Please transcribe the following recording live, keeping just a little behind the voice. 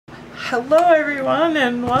Hello everyone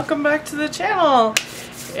and welcome back to the channel.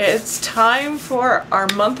 It's time for our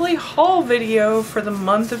monthly haul video for the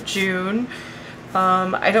month of June.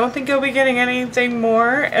 I don't think I'll be getting anything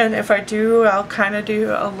more, and if I do, I'll kind of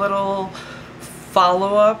do a little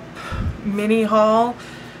follow-up mini haul.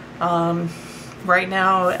 Right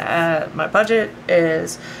now my budget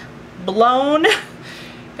is blown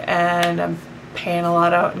and I'm paying a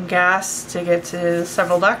lot out in gas to get to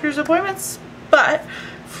several doctor's appointments, but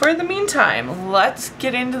for the meantime, let's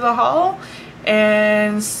get into the haul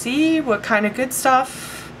and see what kind of good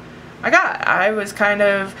stuff I got. I was kind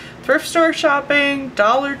of thrift store shopping,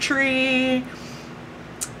 Dollar Tree,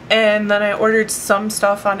 and then I ordered some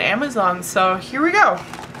stuff on Amazon, so here we go.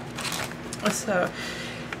 So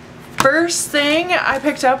first thing I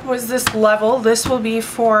picked up was this level. This will be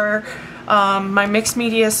for my mixed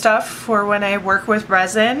media stuff for when I work with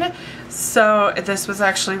resin. So this was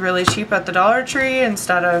actually really cheap at the Dollar Tree.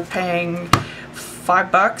 Instead of paying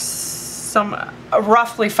 $5,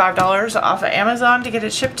 roughly $5 off of Amazon to get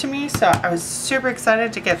it shipped to me. So I was super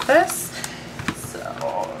excited to get this. So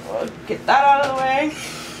we'll get that out of the way.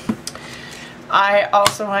 I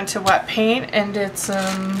also went to Wet Paint and did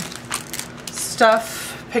some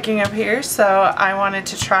stuff picking up here. So I wanted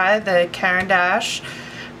to try the Caran d'Ache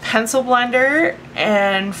pencil blender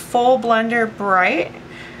and full blender bright.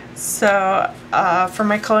 So for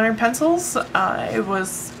my coloring pencils,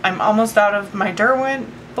 I'm almost out of my Derwent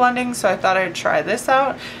blending, so I thought I'd try this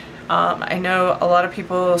out. I know a lot of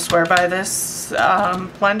people swear by this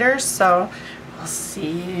blender, so we'll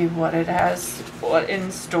see what it has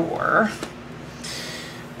in store.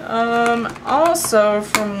 Also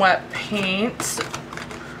from Wet Paint,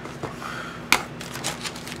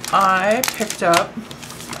 I picked up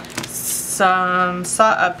some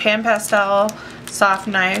pan pastel soft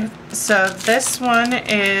knife. So this one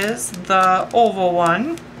is the oval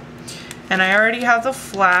one, and I already have the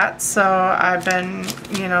flat, so I've been,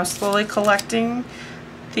 slowly collecting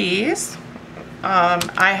these.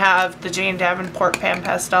 I have the Jane Davenport pan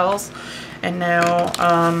pastels, and now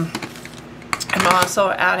I'm also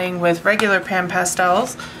adding with regular pan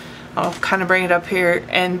pastels. I'll kind of bring it up here,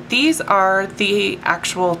 and these are the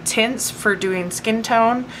actual tints for doing skin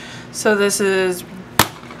tone. So this is,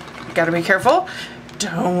 gotta be careful,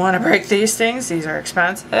 don't want to break these things, these are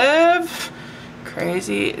expensive,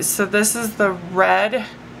 crazy. So this is the red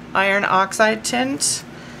iron oxide tint,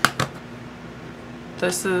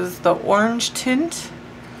 this is the orange tint,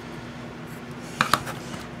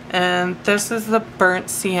 and this is the burnt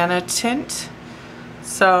sienna tint.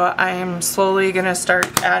 So I'm slowly gonna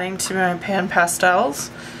start adding to my pan pastels.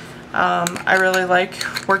 I really like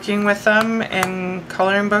working with them in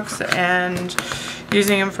coloring books and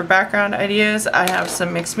using them for background ideas. I have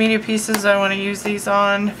some mixed media pieces I want to use these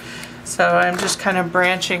on, so I'm just kind of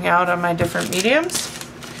branching out on my different mediums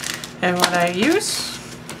and what I use.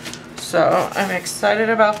 So I'm excited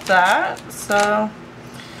about that. So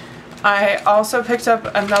I also picked up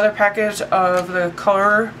another package of the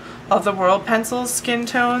Color of the World pencils skin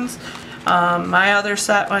tones. My other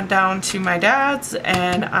set went down to my dad's,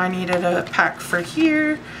 and I needed a pack for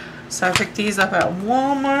here, so I picked these up at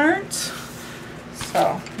Walmart.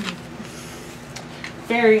 So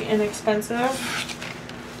very inexpensive.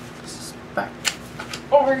 This is back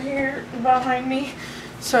over here behind me,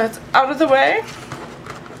 so it's out of the way.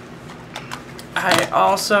 I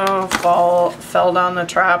also fell down the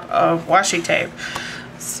trap of washi tape.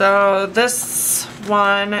 So this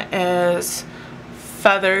one is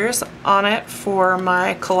feathers on it for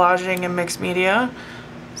my collaging and mixed media.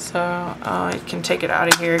 So you can take it out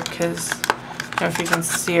of here because I don't know if you can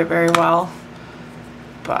see it very well,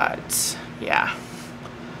 but yeah,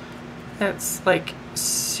 it's like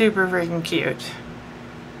super freaking cute.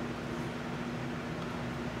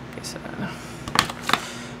 Okay, so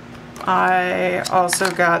I also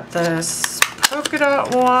got this polka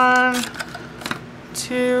dot one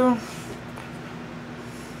too.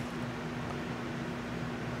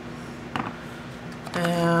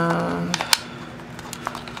 And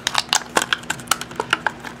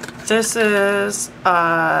this is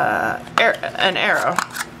an arrow.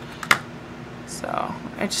 So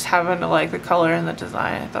I just happen to like the color and the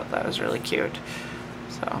design. I thought that was really cute.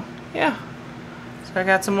 So yeah. So I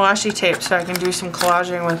got some washi tape so I can do some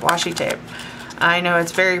collaging with washi tape. I know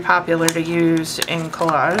it's very popular to use in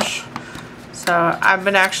collage. So I've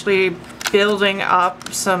been actually building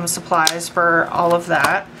up some supplies for all of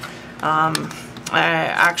that. I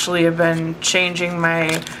actually have been changing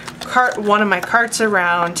my one of my carts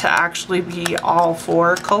around to actually be all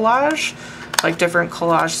for collage, like different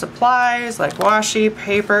collage supplies, like washi,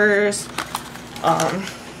 papers,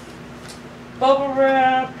 bubble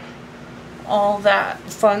wrap, all that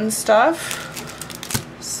fun stuff.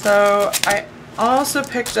 So I also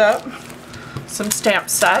picked up some stamp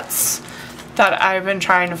sets that I've been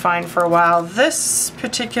trying to find for a while. This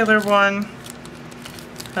particular one,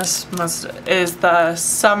 is the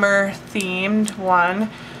summer themed one.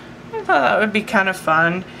 I thought that would be kind of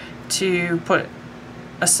fun to put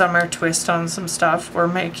a summer twist on some stuff, or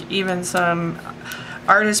make even some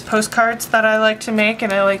artist postcards that I like to make,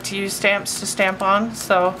 and I like to use stamps to stamp on,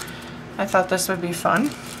 so I thought this would be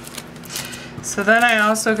fun. So then I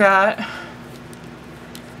also got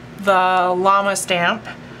the llama stamp,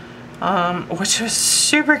 which was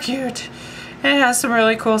super cute. And it has some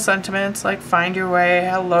really cool sentiments like find your way,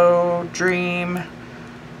 hello, dream,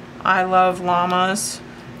 I love llamas.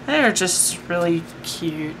 They're just really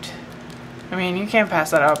cute. I mean, you can't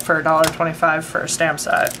pass that up for $1.25 for a stamp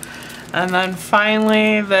set. And then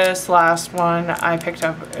finally, this last one I picked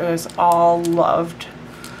up. It was all loved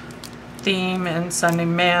theme and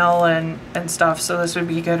sending mail and stuff. So this would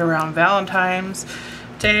be good around Valentine's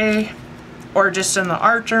Day or just in the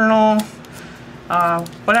art journal.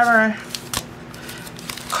 Whatever.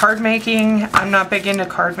 Card making. I'm not big into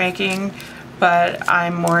card making, but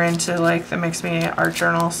I'm more into like the Mix Me art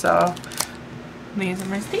journal. So these are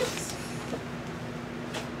my stamps.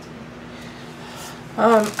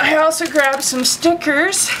 I also grabbed some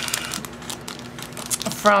stickers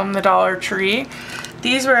from the Dollar Tree.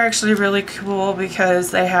 These were actually really cool because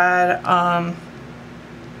they had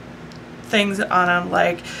things on them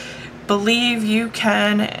like believe you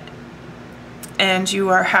can and you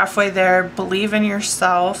are halfway there, believe in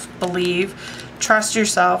yourself, believe, trust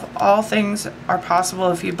yourself, all things are possible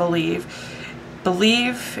if you believe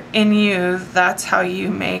in you, that's how you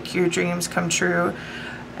make your dreams come true,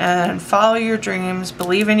 and follow your dreams,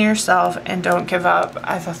 believe in yourself, and don't give up.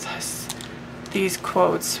 I thought these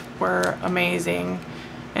quotes were amazing,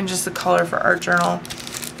 and just the color for art journal.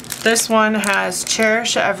 This one has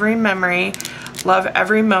cherish every memory, love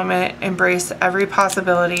every moment, embrace every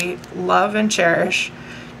possibility, love and cherish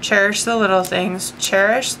the little things,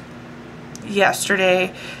 cherish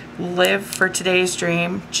yesterday, live for today's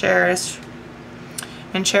dream, cherish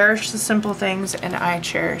the simple things, and I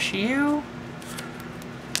cherish you.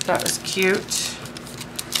 That was cute.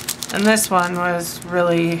 And this one was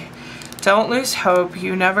really, don't lose hope,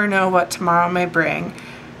 you never know what tomorrow may bring.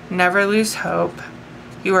 Never lose hope.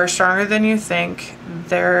 You are stronger than you think.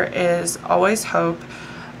 There is always hope.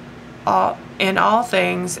 In all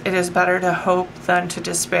things, it is better to hope than to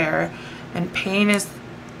despair. And pain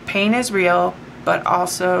is real, but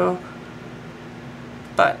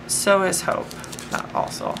so is hope. Not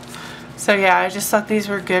also. So yeah, I just thought these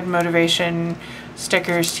were good motivation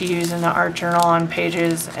stickers to use in the art journal on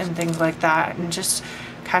pages and things like that, and just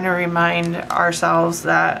kind of remind ourselves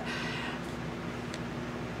that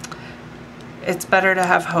it's better to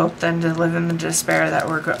have hope than to live in the despair that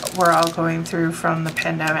we're all going through from the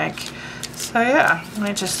pandemic. So yeah,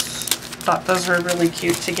 I just thought those were really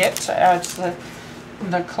cute to get to add to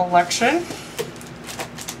the collection.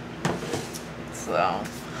 So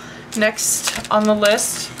next on the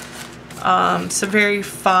list, some very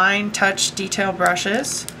fine touch detail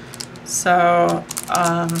brushes. So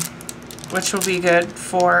which will be good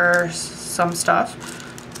for some stuff.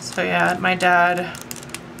 So yeah, my dad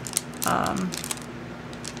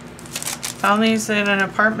found these in an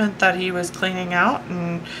apartment that he was cleaning out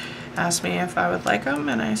and asked me if I would like them,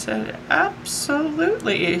 and I said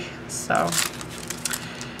absolutely. So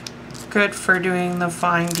good for doing the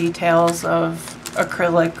fine details of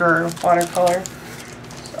acrylic or watercolor.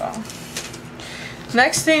 So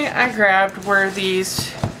next thing I grabbed were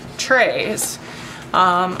these trays.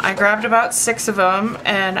 I grabbed about 6 of them,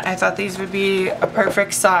 and I thought these would be a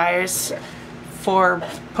perfect size for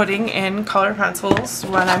putting in color pencils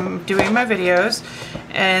when I'm doing my videos.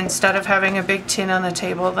 And instead of having a big tin on the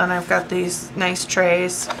table, then I've got these nice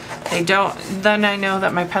trays. Then I know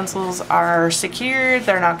that my pencils are secured,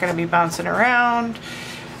 they're not going to be bouncing around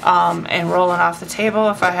and rolling off the table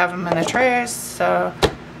if I have them in the trays. So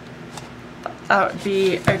that would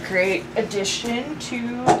be a great addition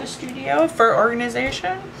to the studio for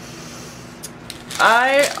organization.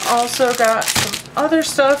 I also got some other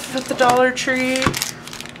stuff at the Dollar Tree.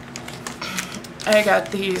 I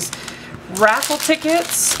got these raffle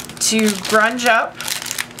tickets to grunge up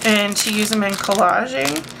and to use them in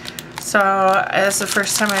collaging. So it's the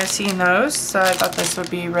first time I've seen those, so I thought this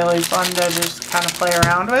would be really fun to just kind of play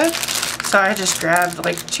around with. So I just grabbed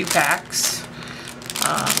like 2 packs.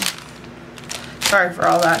 Sorry for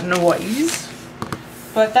all that noise.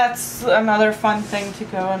 But that's another fun thing to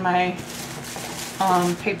go in my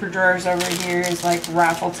paper drawers over here, is like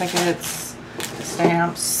raffle tickets,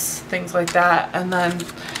 stamps, things like that. And then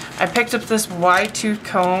I picked up this wide tooth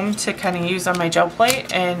comb to kind of use on my gel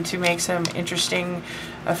plate and to make some interesting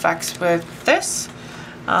effects with this.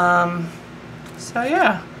 So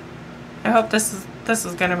yeah, I hope this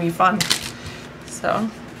is gonna be fun. So,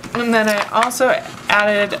 and then I also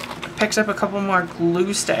picked up a couple more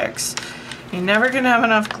glue sticks. You're never gonna have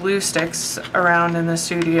enough glue sticks around in the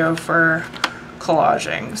studio for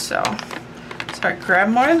collaging, so I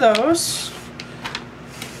grabbed more of those.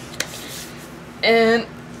 And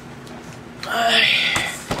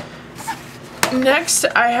next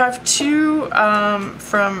I have two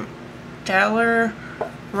from Daler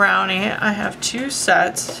Rowney. I have two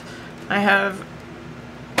sets. I have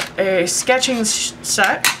a sketching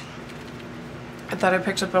set that I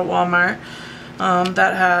picked up at Walmart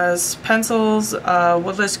that has pencils,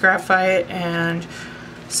 woodless graphite, and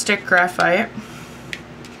stick graphite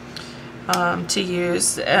to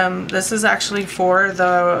use. This is actually for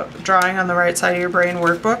the Drawing on the Right Side of Your Brain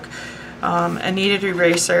workbook. A kneaded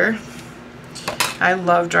eraser. I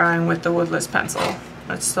love drawing with the woodless pencil.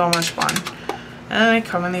 It's so much fun. And they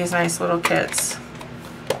come in these nice little kits.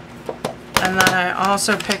 And then I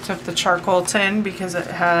also picked up the charcoal tin because it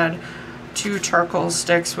had two charcoal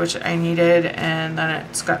sticks which I needed, and then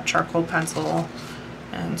it's got charcoal pencil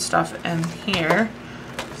and stuff in here.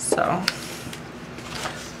 So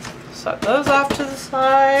set those off to the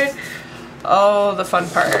side. Oh, the fun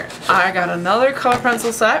part. I got another color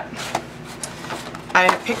pencil set.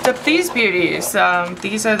 I picked up these beauties.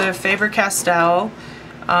 These are the Faber-Castell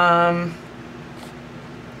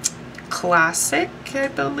Classic, I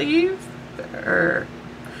believe,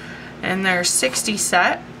 and they're 60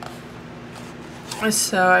 set.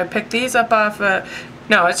 So I picked these up off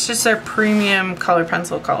no, it's just their premium color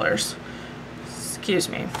pencil colors. Excuse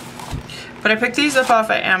me. But I picked these up off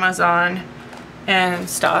of Amazon and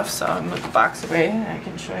stuff, so I'll move the box away and I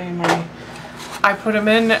can show you I put them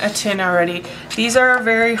in a tin already. These are a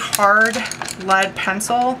very hard lead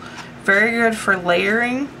pencil, very good for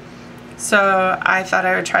layering. So I thought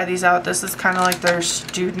I would try these out. This is kind of like their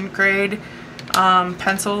student grade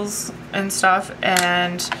pencils and stuff,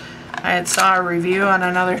 and I had saw a review on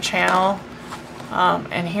another channel,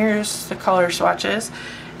 and here's the color swatches.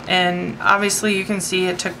 And obviously you can see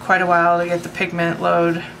it took quite a while to get the pigment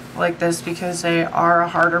load like this because they are a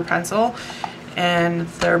harder pencil and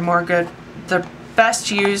they're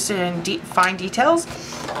best used in fine details.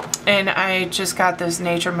 And I just got this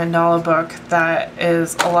Nature Mandala book that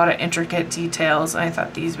is a lot of intricate details, and I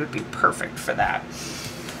thought these would be perfect for that.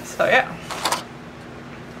 So yeah.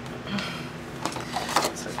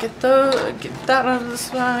 So get that on the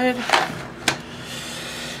side.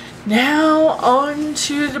 Now on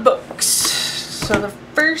to the books. So the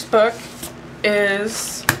first book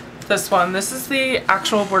is this one. This is the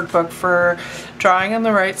actual workbook for Drawing on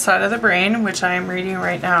the Right Side of the Brain, which I am reading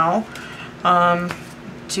right now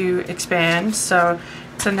to expand. So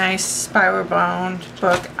it's a nice spiral bound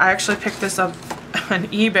book. I actually picked this up on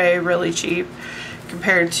eBay really cheap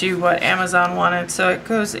compared to what Amazon wanted. So it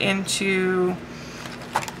goes into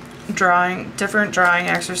different drawing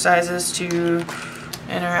exercises to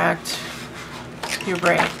interact your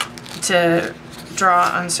brain, to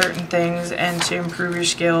draw on certain things and to improve your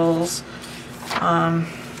skills and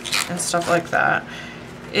stuff like that.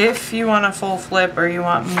 If you want a full flip or you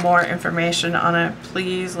want more information on it,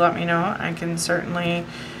 please let me know. I can certainly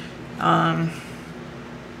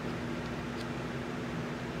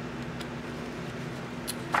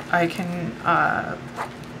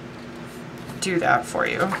do that for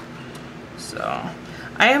you. So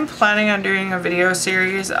I am planning on doing a video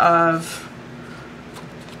series of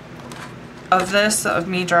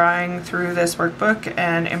me drawing through this workbook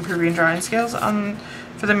and improving drawing skills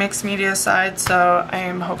for the mixed media side. So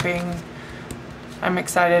I'm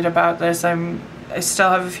excited about this. I still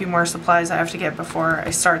have a few more supplies I have to get before I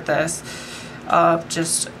start this,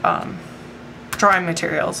 just drawing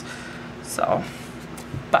materials. So,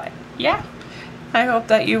 but yeah, I hope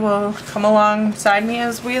that you will come alongside me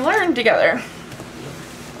as we learn together.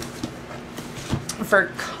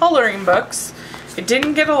 For coloring books, I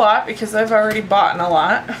didn't get a lot because I've already bought a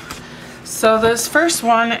lot. So this first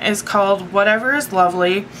one is called Whatever is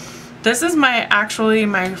Lovely. This is actually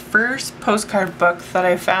my first postcard book that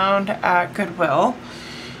I found at Goodwill.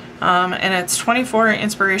 And it's 24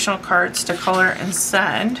 inspirational cards to color and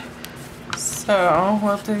send. So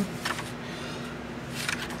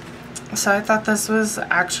I thought this was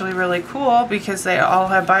actually really cool because they all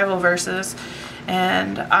have Bible verses.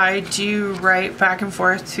 And I do write back and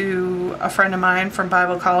forth to a friend of mine from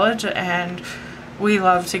Bible college, and we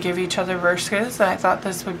love to give each other verses. I thought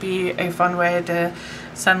this would be a fun way to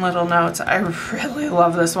send little notes. I really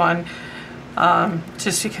love this one,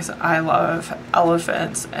 just because I love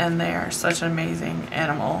elephants and they are such an amazing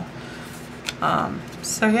animal.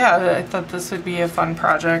 So yeah, I thought this would be a fun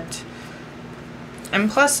project. And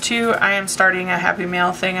plus too, I am starting a Happy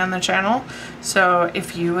Mail thing on the channel. So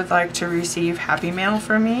if you would like to receive Happy Mail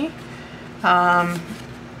from me,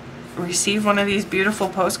 receive one of these beautiful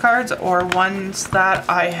postcards or ones that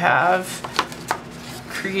I have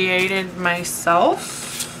created myself.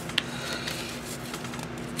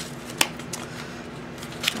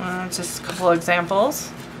 Just a couple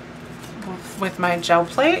examples with my gel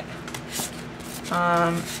plate.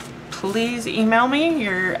 Please email me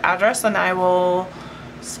your address and I will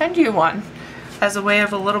send you one as a way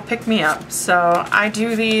of a little pick-me-up. So I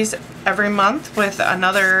do these every month with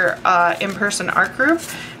another in-person art group,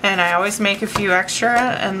 and I always make a few extra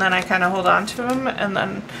and then I kind of hold on to them and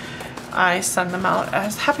then I send them out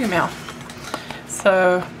as Happy Mail.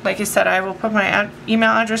 So like I said, I will put my email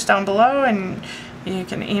address down below and you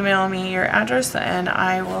can email me your address and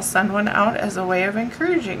I will send one out as a way of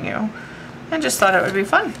encouraging you. I just thought it would be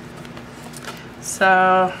fun.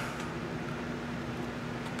 So,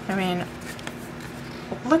 I mean,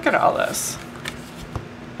 look at all this.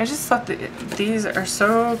 I just thought that these are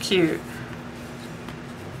so cute.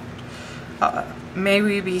 May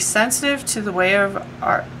we be sensitive to the way of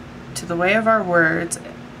our words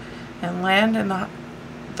and land in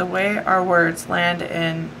the way our words land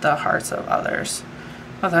in the hearts of others.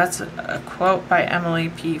 Oh, that's a quote by Emily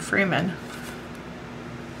P. Freeman.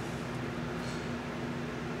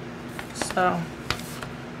 So,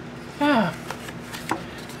 yeah.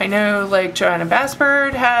 I know like Joanna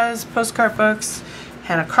Bassford has postcard books,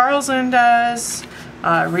 Hannah Carlson does,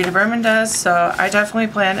 Rita Berman does, so I definitely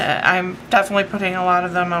I'm definitely putting a lot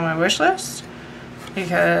of them on my wish list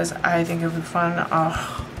because I think it would be fun.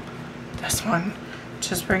 Oh, this one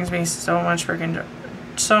just brings me so much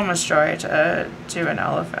joy to do an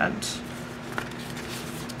elephant.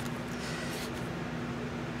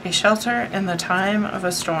 A shelter in the time of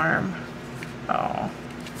a storm. Oh.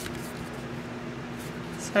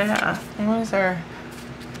 So yeah, those are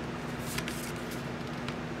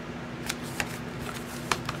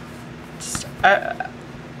just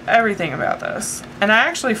everything about this. And I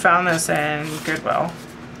actually found this in Goodwill,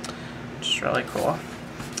 which is really cool,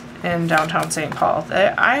 in downtown St. Paul.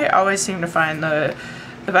 I always seem to find the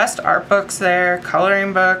best art books there,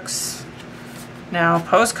 coloring books, now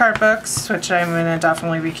postcard books, which I'm going to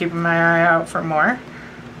definitely be keeping my eye out for more.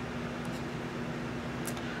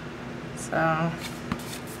 So,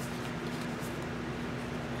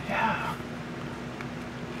 yeah.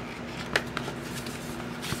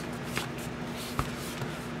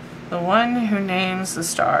 The one who names the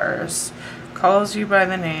stars calls you by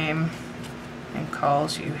the name and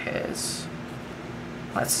calls you his.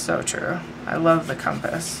 That's so true. I love the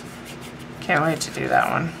compass. Can't wait to do that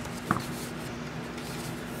one.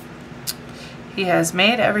 He has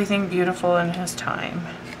made everything beautiful in his time.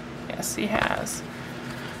 Yes, he has.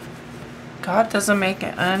 God doesn't make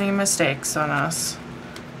any mistakes on us.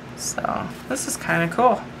 So, this is kind of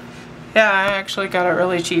cool. Yeah, I actually got it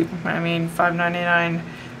really cheap. I mean, $5.99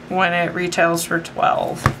 when it retails for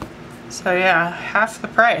 $12. So yeah, half the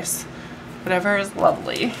price. Whatever is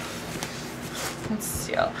lovely. Let's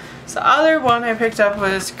see. So the other one I picked up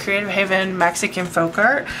was Creative Haven Mexican Folk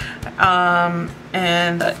Art.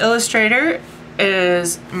 And the illustrator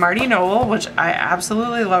is Marty Noel, which I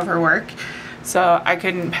absolutely love her work. So I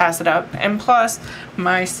couldn't pass it up. And plus,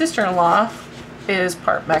 my sister-in-law is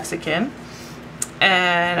part Mexican.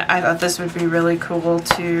 And I thought this would be really cool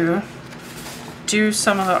to do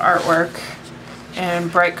some of the artwork in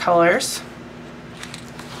bright colors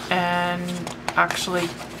and actually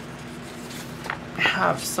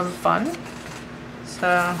have some fun. So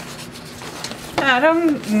yeah, I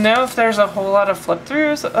don't know if there's a whole lot of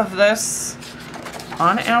flip-throughs of this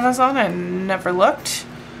on Amazon. I never looked.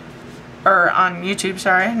 Or on YouTube,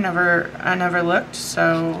 sorry. I never looked,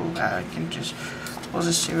 so I can we'll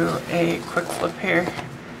just do a quick flip here.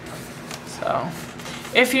 So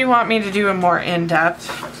if you want me to do a more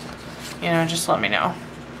in-depth, you know, just let me know.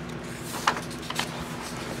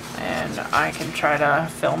 And I can try to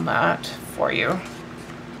film that for you.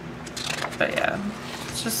 But yeah,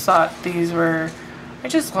 just thought these were, I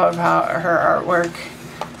just love how her artwork.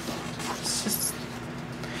 It's just,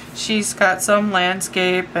 she's got some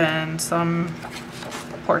landscape and some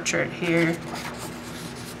portrait here.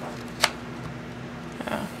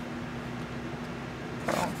 Yeah.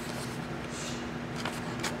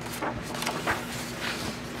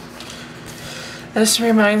 This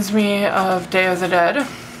reminds me of Day of the Dead.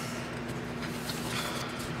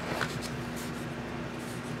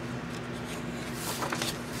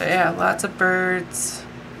 But yeah, lots of birds,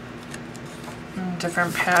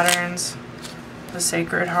 different patterns, the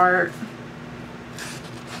Sacred Heart.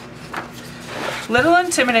 Little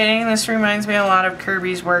intimidating. This reminds me a lot of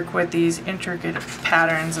Kirby's work with these intricate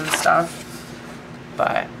patterns and stuff,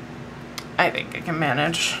 but I think I can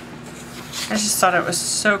manage. I just thought it was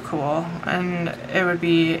so cool, and it would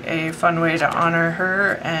be a fun way to honor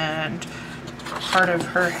her and part of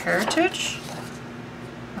her heritage.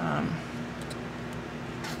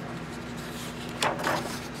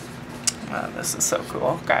 Oh, this is so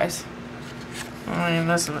cool, guys. I mean,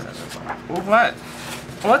 this is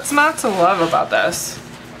what's not to love about this?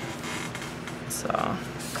 So,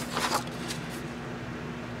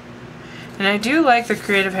 and I do like the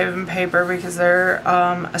Creative Haven paper because they're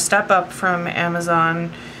a step up from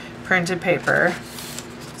Amazon printed paper.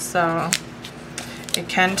 So it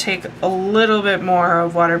can take a little bit more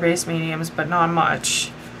of water-based mediums, but not much.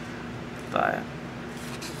 But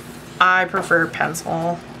I prefer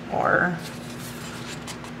pencil,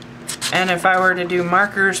 and if I were to do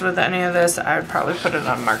markers with any of this, I would probably put it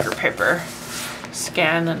on marker paper,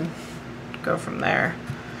 scan, and go from there.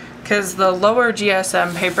 Because the lower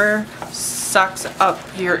GSM paper sucks up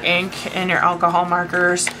your ink and your alcohol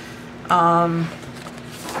markers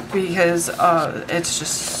because it's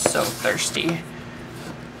just so thirsty.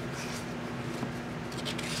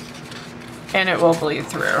 And it will bleed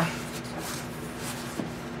through.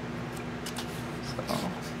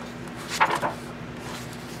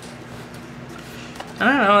 I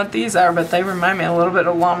don't know what these are, but they remind me a little bit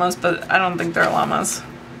of llamas, but I don't think they're llamas.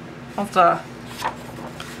 I'll have to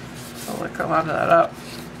look a lot of that up.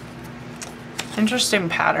 Interesting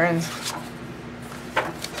patterns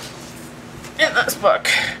in this book.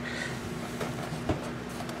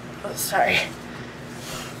 Oh, sorry.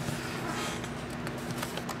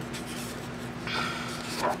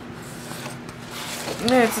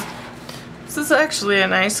 This is actually a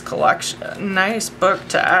nice collection, nice book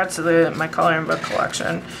to add to my coloring book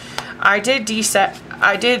collection. I did destash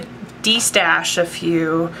a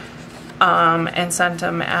few and sent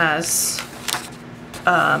them as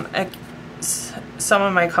some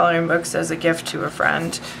of my coloring books as a gift to a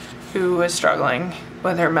friend who was struggling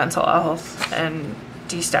with her mental health, and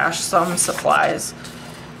destashed some supplies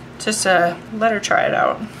just to let her try it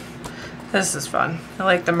out. This is fun. I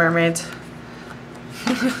like the mermaids.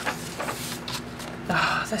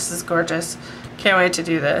 Oh, this is gorgeous. Can't wait to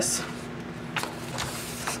do this.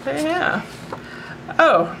 So yeah.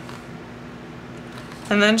 Oh.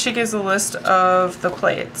 And then she gives a list of the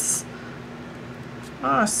plates.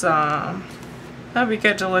 Awesome. That'd be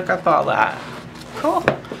good to look up all that. Cool.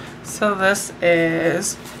 So this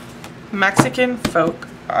is Mexican folk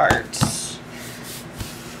art.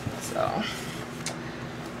 So.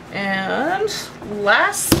 And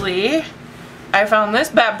lastly, I found this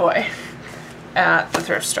bad boy at the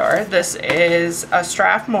thrift store. This is a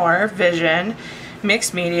Strathmore Vision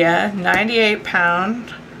mixed media, 98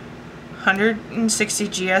 pound, 160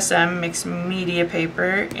 GSM mixed media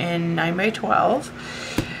paper in 9x12.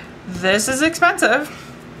 This is expensive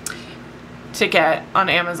to get on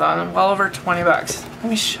Amazon, well over 20 bucks. Let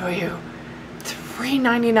me show you.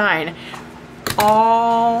 $3.99.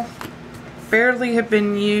 All barely have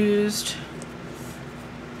been used.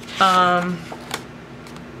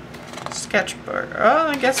 Sketchbook. Oh,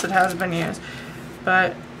 I guess it has been used,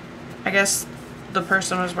 but I guess the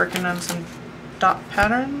person was working on some dot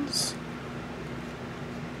patterns.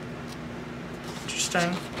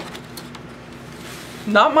 Interesting.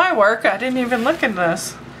 Not my work. I didn't even look at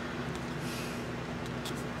this.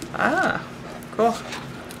 Ah, cool.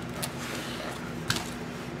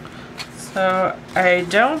 So I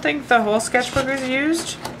don't think the whole sketchbook is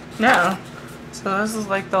used. No. So this is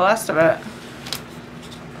like the last of it.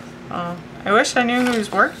 I wish I knew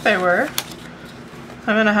whose work they were.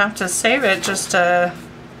 I'm gonna have to save it just to...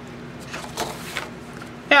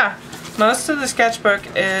 Yeah, most of the sketchbook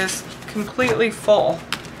is completely full.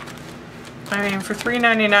 I mean, for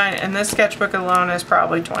 $3.99, and this sketchbook alone is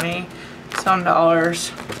probably $20 some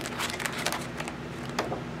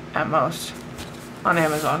at most on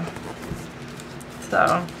Amazon.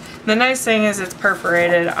 So the nice thing is it's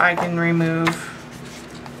perforated. I can remove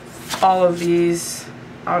all of these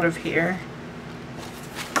out of here.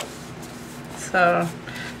 So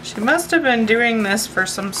she must have been doing this for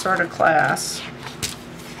some sort of class.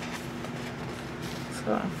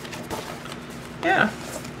 So yeah.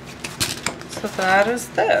 So that is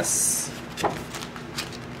this.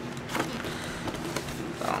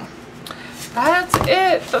 So that's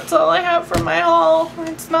it. That's all I have for my haul.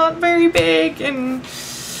 It's not very big and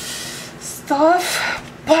stuff,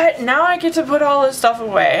 but now I get to put all this stuff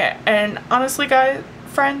away. And honestly, guys,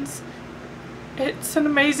 friends, it's an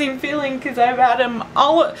amazing feeling because I've had them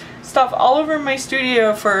stuff all over my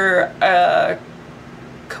studio for a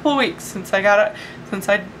couple weeks since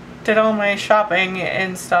I did all my shopping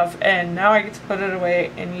and stuff, and now I get to put it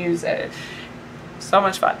away and use it. So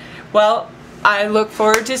much fun. Well, I look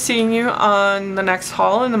forward to seeing you on the next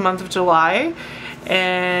haul in the month of July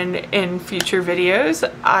and in future videos.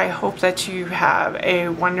 I hope that you have a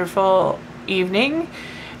wonderful evening,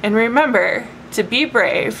 and remember to be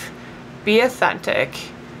brave, be authentic,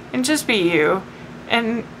 and just be you,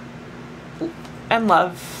 and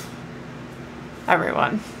love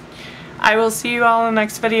everyone. I will see you all in the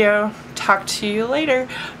next video. Talk to you later.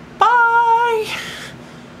 Bye!